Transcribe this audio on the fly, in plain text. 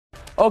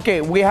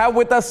Okay, we have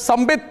with us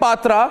Sambit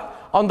Patra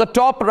on the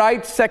top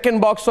right,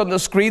 second box on the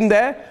screen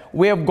there.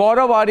 We have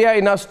Gaurav Arya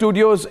in our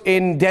studios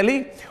in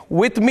Delhi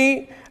with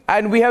me,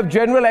 and we have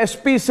General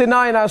S.P.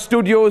 Sinha in our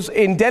studios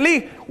in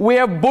Delhi. We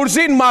have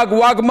Burzin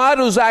Wagmar,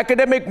 who's an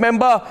academic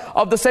member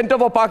of the Center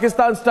for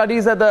Pakistan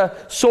Studies at the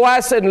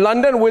SOAS in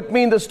London, with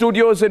me in the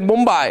studios in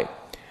Mumbai.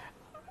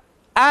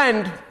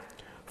 And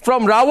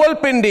from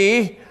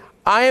Rawalpindi,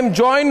 I am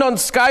joined on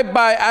Skype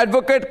by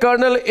Advocate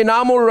Colonel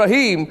Inamur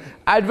Rahim,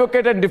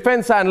 advocate and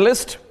defense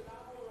analyst.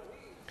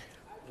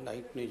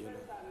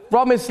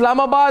 From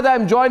Islamabad, I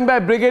am joined by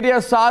Brigadier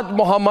Saad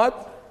Muhammad.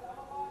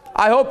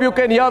 I hope you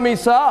can hear me,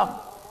 sir.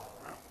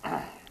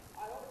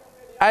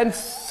 And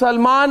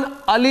Salman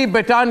Ali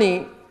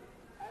Betani,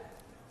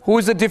 who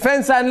is a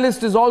defense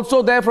analyst, is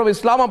also there from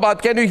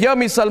Islamabad. Can you hear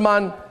me,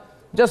 Salman?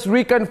 Just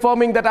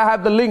reconfirming that I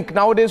have the link.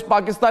 Nowadays,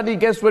 Pakistani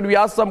guests, when we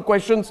ask some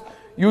questions,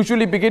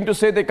 usually begin to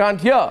say they can't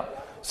hear.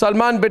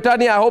 Salman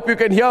Betani, I hope you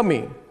can hear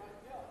me.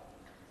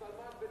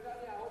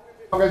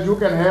 As long as you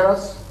can hear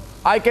us.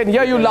 I can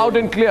hear you loud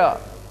and clear.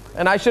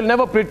 And I shall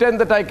never pretend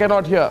that I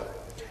cannot hear.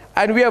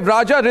 And we have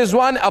Raja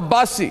Rizwan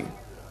Abbasi,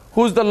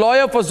 who's the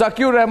lawyer for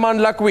Zakir Rahman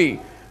Lakwi.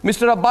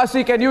 Mr.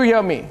 Abbasi, can you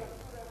hear me?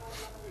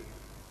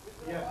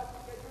 Yeah.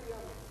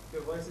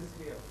 Your voice is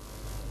clear.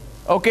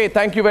 Okay,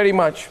 thank you very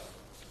much.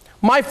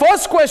 My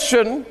first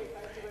question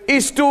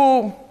is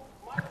to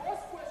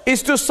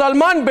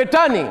Salman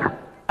Betani,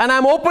 and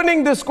I'm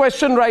opening this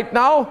question right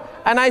now,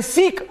 and I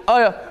seek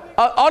an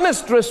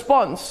honest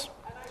response.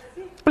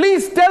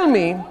 Please tell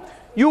me,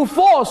 you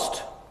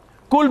forced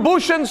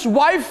Kulbhushan's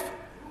wife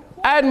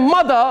and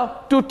mother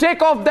to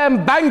take off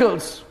them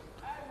bangles.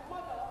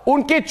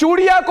 उनके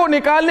चूड़िया को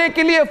निकालने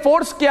के लिए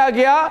force किया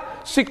गया.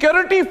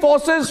 Security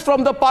forces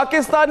from the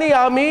Pakistani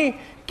army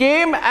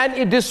came,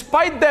 and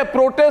despite their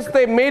protest,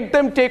 they made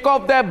them take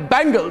off their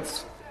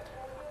bangles.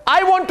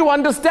 I want to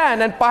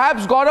understand, and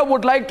perhaps Gaurav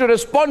would like to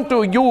respond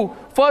to you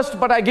first,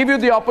 but I give you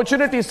the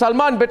opportunity.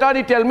 Salman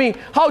Betani, tell me,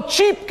 how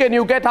cheap can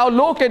you get, how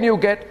low can you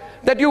get,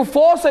 that you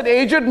force an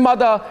aged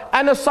mother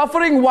and a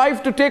suffering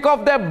wife to take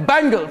off their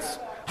bangles?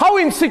 How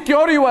insecure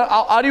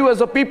are you as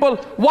a people?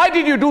 Why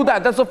did you do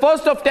that? That's the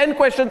first of 10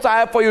 questions I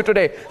have for you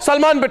today.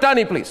 Salman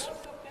Betani, please.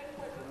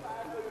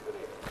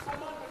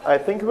 I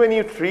think when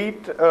you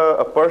treat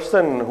a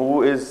person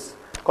who is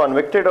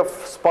convicted of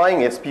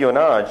spying,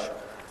 espionage,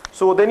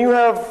 so then you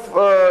have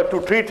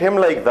to treat him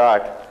like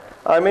that.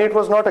 I mean, it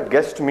was not a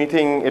guest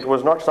meeting. It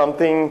was not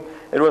something.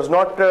 It was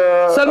not.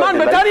 Salman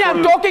Betani,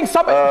 I'm talking.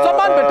 Salman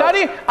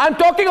Betani, I'm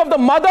talking of the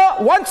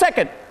mother. 1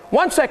 second.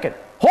 1 second.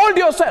 Hold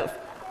yourself.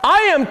 I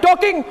am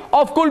talking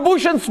of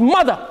Kulbhushan's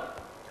mother.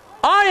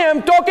 I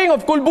am talking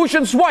of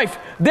Kulbhushan's wife.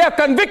 They are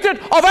convicted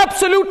of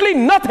absolutely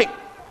nothing.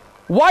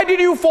 Why did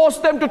you force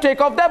them to take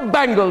off their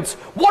bangles?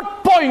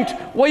 What point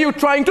were you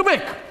trying to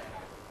make?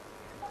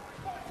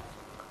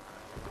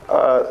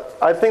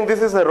 I think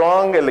this is a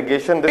wrong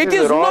allegation. It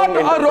is not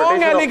a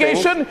wrong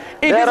allegation.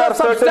 It is a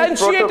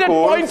substantiated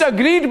point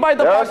agreed by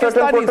the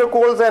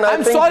Pakistanis.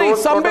 I'm sorry,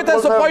 Sambit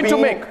has a point to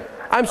make.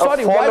 I'm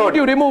sorry, why would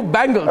you remove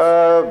bangles?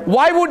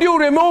 Why would you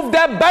remove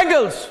their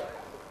bangles?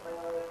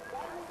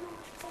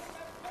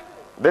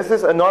 This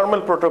is a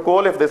normal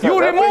protocol. If this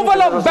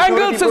removal of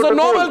bangles is a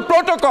normal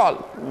protocol.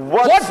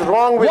 What's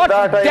wrong with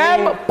that? What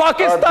damn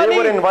Pakistani? They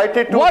were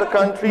invited to the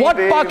country. What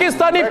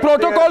Pakistani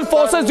protocol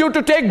forces you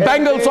to take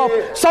bangles off?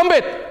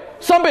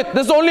 Sambit,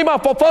 this is only my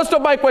first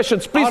of my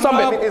questions. Please,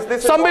 Sambit.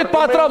 Sambit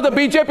Patra of the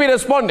BJP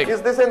responding.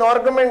 Is this an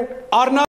argument? Arnab